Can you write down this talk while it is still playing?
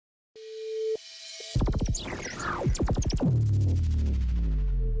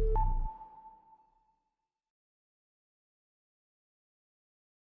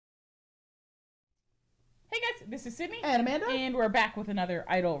This is Sydney. And Amanda. And we're back with another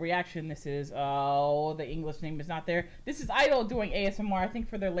I-DLE reaction. This is, the English name is not there. This is I-DLE doing ASMR, I think,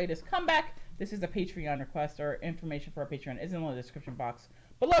 for their latest comeback. This is a Patreon request, or information for our Patreon is in the description box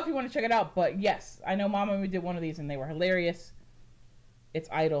below if you want to check it out. But yes, I know Mama and we did one of these and they were hilarious. It's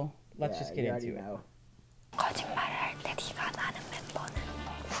I-DLE. Let's just get into it. 거짓말할 때 네가 나는 멤버는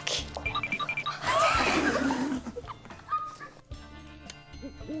우기.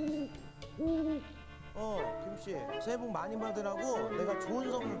 김씨, 새해 복 많이 받으라고 내가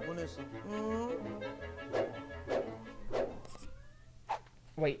좋은 선물 보냈어.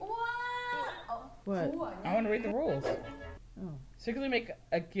 Wait. What? I want to read the rules. Oh. Secretly make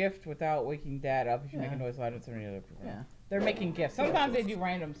a gift without waking Dad up if you make a noise louder than any other people. Yeah. They're making gifts. Sometimes they do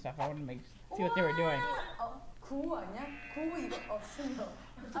random stuff. I want to see what they were doing. 구호 아니야? 구호 이거 없으면.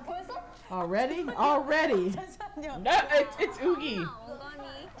 아 벌써? Already? Already. 잠시만요. No, it's Oogie.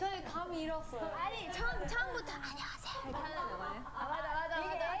 오건이. 저희 감이 잃었어요. 아니 처음부터 안녕하세요. 아 맞아.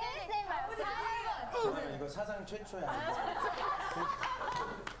 이게 ASMR. 이거 사상 최초야.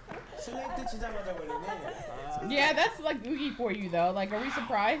 슬레이트 치자마자 걸리네. Yeah, that's like Oogie for you though. Like, are we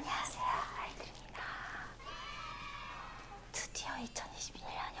surprised? 안녕하세요. 아이들입니다. 드디어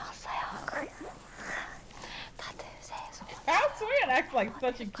 2021년이 왔어요. 다들 새해 복 How sweet, acts like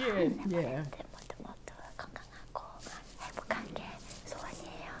such a kid. Yeah. 모두 건강하고 행복하게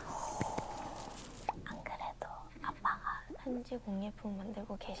소원이에요. 안 그래도 아빠가 한지 공예품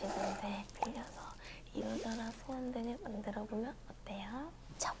만들고 계시던데 빌려서 이러저러 소원들을 만들어보면 어때요?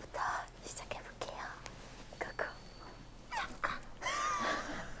 저부터 시작해볼게요. 그거 잠깐.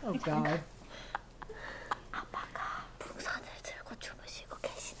 Oh God. 아빠가 풍선을 들고 주무시고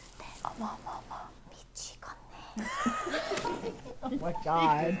계시는데 어머 미치겠네. Oh my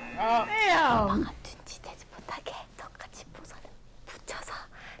God. Damn. 아빠가 눈치채지 못하게 똑같이 풍선을 붙여서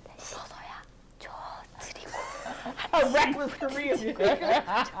씻어야 줘 드리고 A reckless Korean.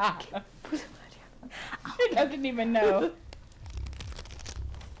 무슨 말이야? She doesn't even know.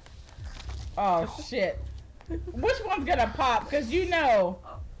 Oh shit. Which one's gonna pop? Cause you know.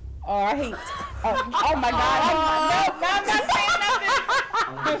 Oh, I hate. Oh my God. No, I'm not saying nothing.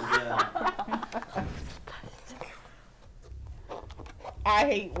 I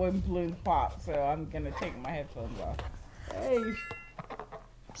hate when balloons pop, so I'm gonna take my headphones off. Hey.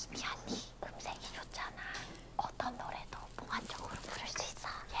 미미언니 음색이 좋잖아. 어떤 노래도 몽환적으로 부를 수 있어.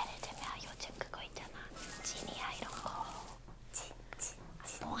 예를 들면 요즘 그거 있잖아. 진이야 이런 거. 진.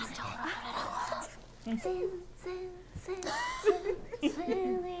 몽환적으로 부르라고.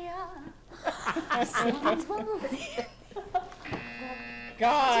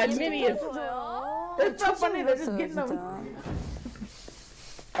 God, Minnie is. It's so funny. They're just getting them.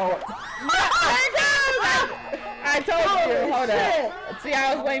 Oh. I told you. Hold up. See,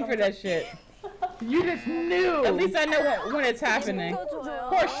 I was waiting for that shit. You just knew. At least I know when it's happening.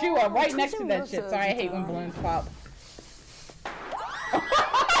 Horseshoe are right next to that shit, so I hate when balloons pop.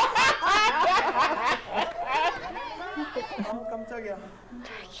 깜짝이야.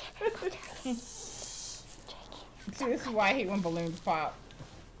 See, this is why I hate when balloons pop.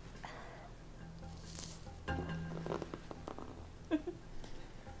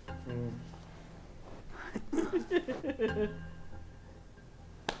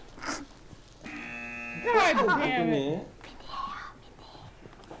 God damn it.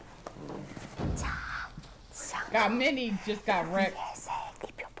 God, Minnie just got wrecked.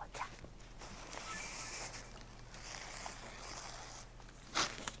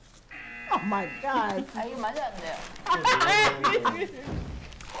 Oh my God. 아 이거 맞아 안 돼요.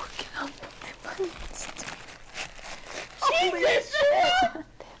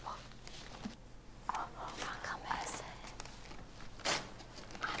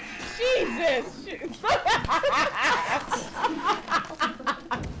 Jesus! Jesus!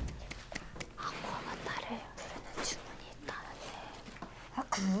 아무가 나를 부르는 주문이 있다는데.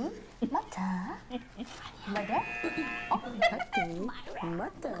 맞아? 맞아?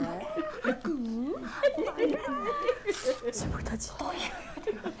 지금까지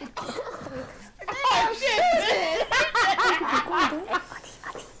Oh shit!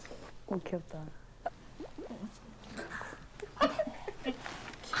 어디? 귀엽다.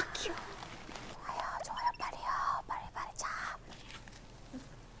 귀여워. 좋아요, 빨리 자.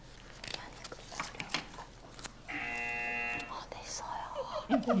 네, 있어요.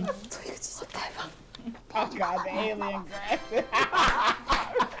 저 이거 진짜 대박. Oh god, the alien graphic.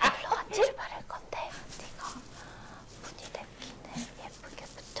 런치를 바를 건데 네가 분이 냅킨을 예쁘게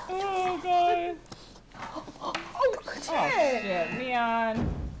붙여줘. Oh god. Oh shit, Neon.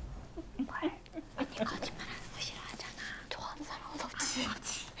 언니 거짓말하는 거 싫어하잖아. 좋아하는 사람은 없지.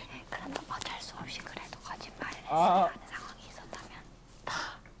 그래도 어쩔 수 없이 그래도 거짓말을 하는 상황이 있었다면 다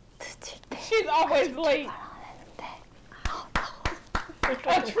늦을 때 She's always late.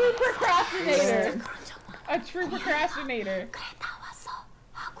 A true procrastinator. A true procrastinator. 그래 다 왔어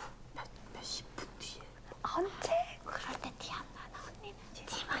하고 몇십 분 뒤에 언제? 그럴 때 티 안 나나 언니는?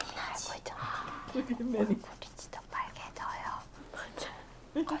 티 많이 나고 있잖아. 얼굴이 진짜 빨개져요. 맞아.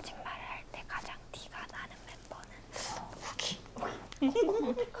 거짓말을 할 때 가장 티가 나는 멤버는 우기.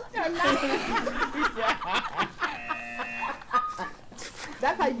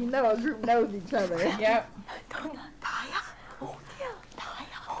 That's how you know a group knows each other. Yep. 나야? 어디야?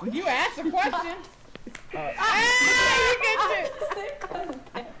 나야? You asked a question. Hey, you get it.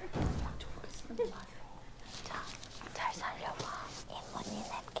 자, 잘 살려봐. 이모니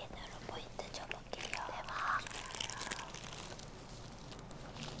냅킨으로 포인트 줘볼게요. 대박.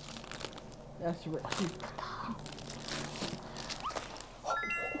 That's right.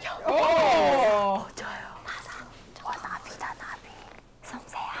 Oh. 맞아요. 맞아. 저거 나비다 나비.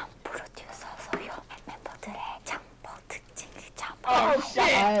 섬세한 프로듀서소요. 멤버들의 창법 특징이 창법. Oh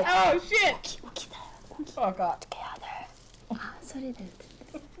shit. Oh shit. 기다려. Oh god. 어떻게 해야 돼? 아 소리 낼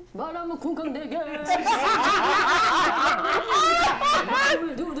때. 말하면 공감되게.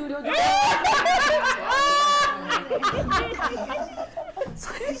 두드려줘.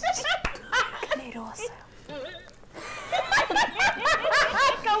 내려왔어요.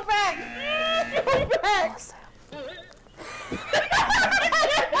 Go back. Go back. 내려왔어요.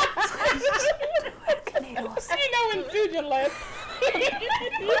 왜 이렇게 내려왔어? You know when Suja left.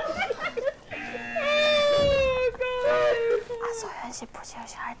 아 소연 씨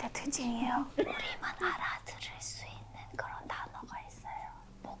부시어시 할 때 특징이에요. 우리만 알아들을 수 있는 그런 단어가 있어요.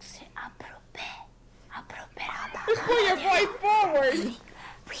 목소리 앞으로 빼. 앞으로 빼라. Pull your voice forward.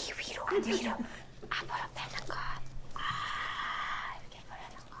 위로. 앞으로 빼는 건. 아 이렇게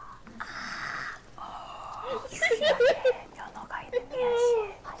부르는 거. 유일하게 면허가 있는 미연 씨.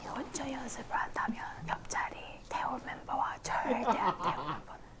 먼저 연습을 한다면 옆자리 태울 멤버와 절대 안 태울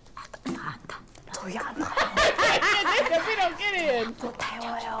멤버는 안타. 저희 안 타요. We don't get in. 또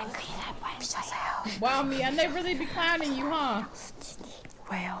태워요. 미쳤어요. Wow, me, and they really be clowning you, huh?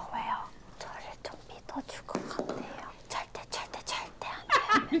 왜요? 저를 좀 믿어줄 것 같아요. 절대 안 돼요.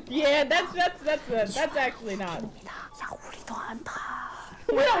 Yeah, that's actually not. 야, 우리도 안 타.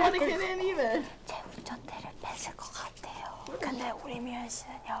 We don't want to get in either. 제 운전대를 뺏을 것 같아요. 근데 우리 미연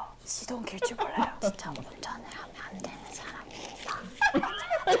씨는요, 시동 길 줄 몰라요. 진짜 운전을 하면 안 되는 사람입니다.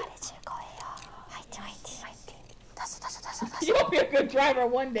 잘해질 거예요. 화이팅. 다섯. You'll be a good driver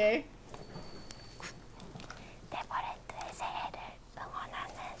one day. 네버랜드의 새해를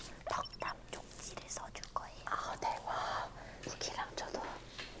응원하는 덕담 쪽지를 써줄 거예요. 아, 대박. 우기랑 저도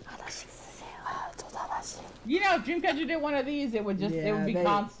하나씩 쓰세요. 아, 저도 하나씩. You know, if Dreamcatcher did one of these, it would be they-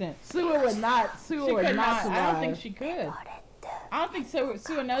 constant. Sue would not. She Sue would could not not. I don't think survive. she could. 네버랜드 I don't think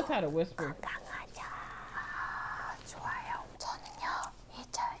Sue knows how to whisper. 강하자. 아, 좋아요. 저는요,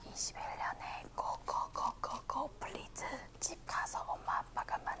 2021년에 고고고고고 플리즈 집 가서 엄마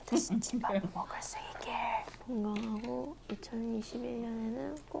아빠가 만드신 집밥 먹을 수 있길. 건강하고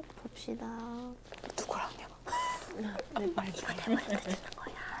 2021년에는 꼭 봅시다. 누구랑요? 네버랜드. 이거 네버랜드 주는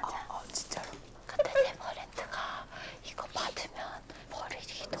거야. 진짜로? 근데 네버랜드가 이거 받으면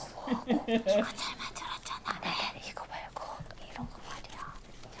버리기도 하고 이거 잘 만들었잖아. 네. 이거 말고 이런 거 말이야.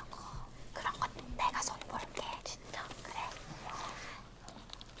 이런 거 그런 거 내가 손 볼게. 진짜 그래.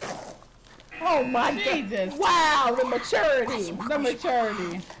 Oh my Jesus. god! Wow, the maturity. The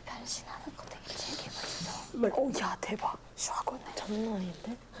maturity. 변신하는 거 되게 즐기고 있어. Look. 오, 야 대박. 슈아고네. 장난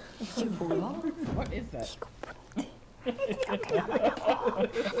아닌데? 이게 뭐야? What is that? 이거 뭔데? 이렇게 나가냐고.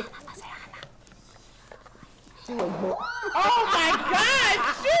 하나세요 하나. She was bored. Oh my God,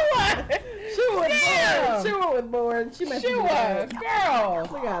 Shua! She was Damn. bored. She was bored. She messed Shua, me up. girl.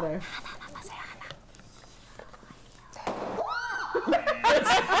 Look at her. 하나세요 하나.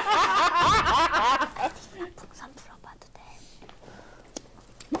 풍선 불어봐도 돼.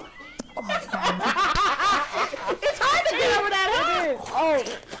 It's hard to get over that hood. Oh,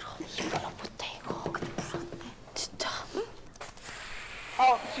 이거는 못해 이거. 근데 불었네. 진짜.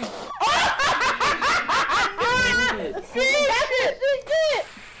 Oh, she. See, that's it. She did.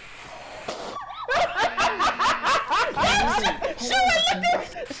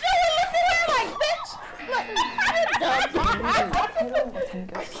 Shua looked at her like, bitch.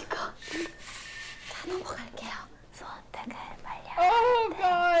 그니까. 자 넘어갈게요. 선택을 빨리 Oh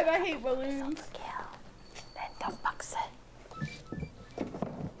God, I hate balloons. 할게요. 랜덤 박스.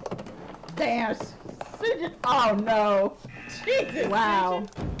 damn. Oh no. Jesus. Wow.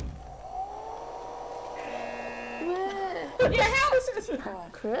 Your house is.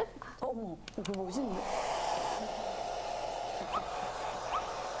 그래? 어머, 이거 멋있네.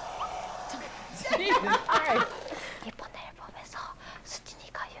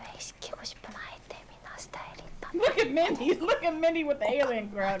 Mindy. Look at Mindy with the alien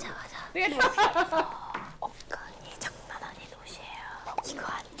crowd. They had 엉덩이 장난 아닌 옷이에요. 이거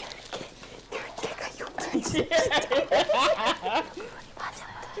한 10개, 10개가 용량이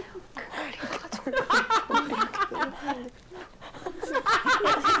맞아요.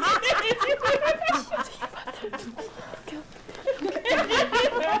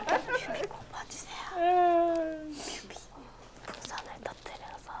 뮤비 꼭 봐주세요. 뮤비 풍선을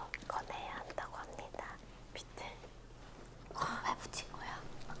터뜨려서 꺼내야 한다고 합니다. 밑에 왜 붙인 거야?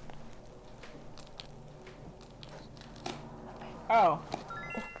 Oh.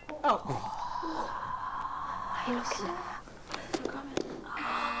 Oh. 이렇게 되면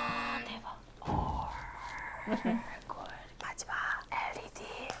대박. 마지막 LED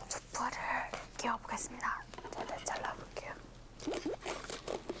수프를 끼워보겠습니다. 저는 잘라볼게요.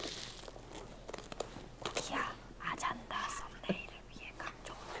 기아 아잔다 썸네일을 위해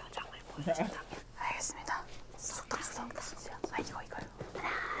각종 표정을 보여준다면 알겠습니다. 속닥수상 보세요. 아 이거요. 하나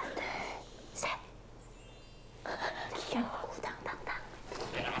둘 셋. 귀여워. 우당당당.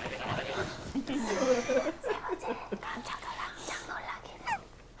 세 번째 깜짝 놀라기.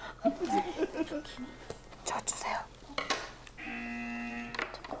 저 주세요.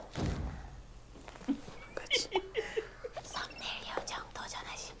 그치. 썸네일 요정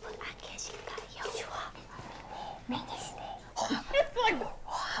도전하실 분 안 계실까요? 유아 미니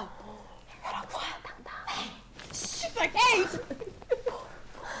와우 여러분 당당. She's like, hey.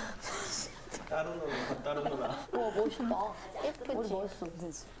 따로 놀아, 따로 놀아. 멋있다. 예쁘지? 우리 멋있어.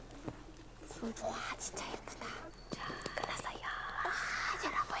 와 진짜 예쁘다. 자 끝났어요.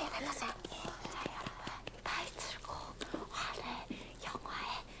 여러분 해보세요. 자 여러분 타이틀곡 화를 영화의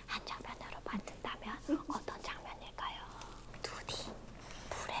한 장면으로 만든다면 어떤 장면일까요? 눈이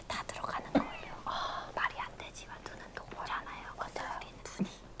불에 다 들어가는 거예요. 말이 안 되지만 눈은 동물잖아요. 근데 우린 눈이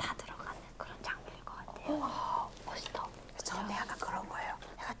다 들어가는 그런 장면일 것 같아요. 멋있다. 저는 약간 그런 거예요.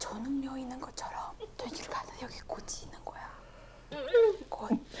 약간 저능력 있는 것처럼 눈이 가는 여기 꽃이 있는 거야.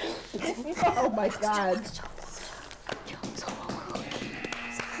 꽃. Oh my god.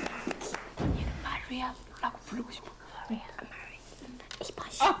 마리아라고 부르고 싶어.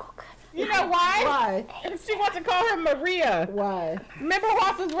 이번 신곡은 You know why? Why? She wants to call her Maria. Why? Remember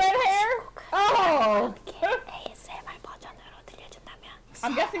Ross's red hair? Oh. ASMR 버전으로 들려준다면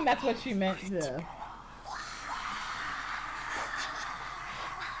I'm guessing that's what she meant. Yeah.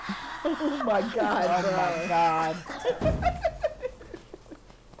 Oh my god. Oh bro. my god.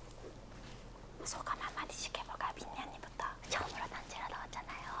 소감 한마디씩 해볼까? 민니 언니부터. 처음으로 단체로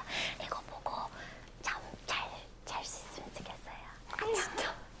나왔잖아요. 이거 보고 잘 수 있으면 좋겠어요.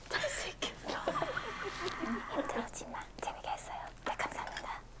 진짜 잘 수 있겠어. 힘들었지만 재밌게 했어요. 네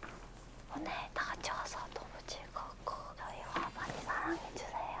감사합니다. 오늘 다 같이 와서 너무 즐거웠고 저희와 많이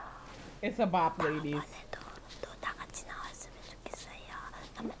사랑해주세요. It's a bop, ladies. 이번에도 또 다 같이 나왔으면 좋겠어요.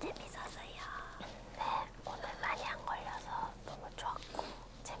 너무 재밌었어요. 네, 오늘 많이 안 걸려서 너무 좋았고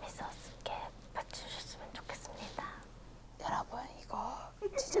재밌었게 봐주셨으면 좋겠습니다. 여러분 이거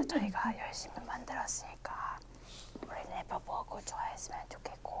진짜 저희가 열심히 만들었으니까 우리 네버버거 좋아했으면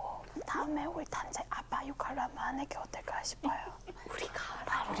좋겠고 다음에 우리 단체 아빠 역할로 한번 하는 게 어떨까 싶어요. 우리가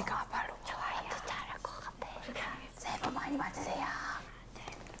아빠로 좋아요. 더 잘할 것 같아. 새해 복 많이 받으세요.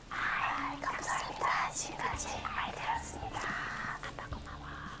 감사합니다. 지금까지 말 들었습니다. 아빠 고마워.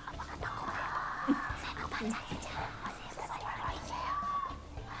 아빠 고마워. 새해 복 반짝이자. 어서 와주세요.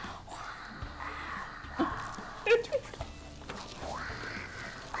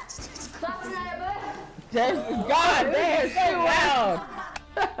 God, they're so loud.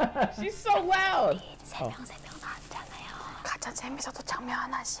 She's so loud. 세 명 나왔잖아요. 가장 재밌어도 장면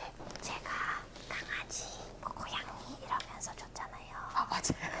하나씩. 제가 강아지, 뭐 고양이 이러면서 줬잖아요. 아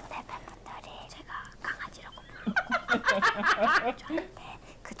맞아요. 근데 팬분들이 제가 강아지라고 부르고 줬는데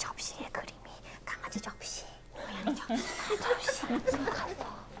그 접시의 그림이 강아지 접시, 고양이 접시 갔어.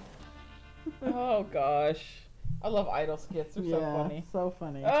 Oh gosh. I love idol skits. They're so Yeah, funny. so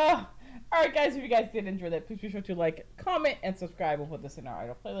funny. Alright guys, if you guys did enjoy that, please be sure to like, comment, and subscribe. We'll put this in our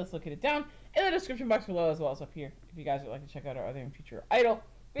idol playlist located down in the description box below as well as up here. If you guys would like to check out our other and future idol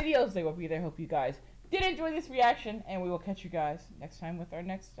videos, they will be there. Hope you guys did enjoy this reaction, and we will catch you guys next time with our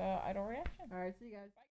next idol reaction. All right, see you guys.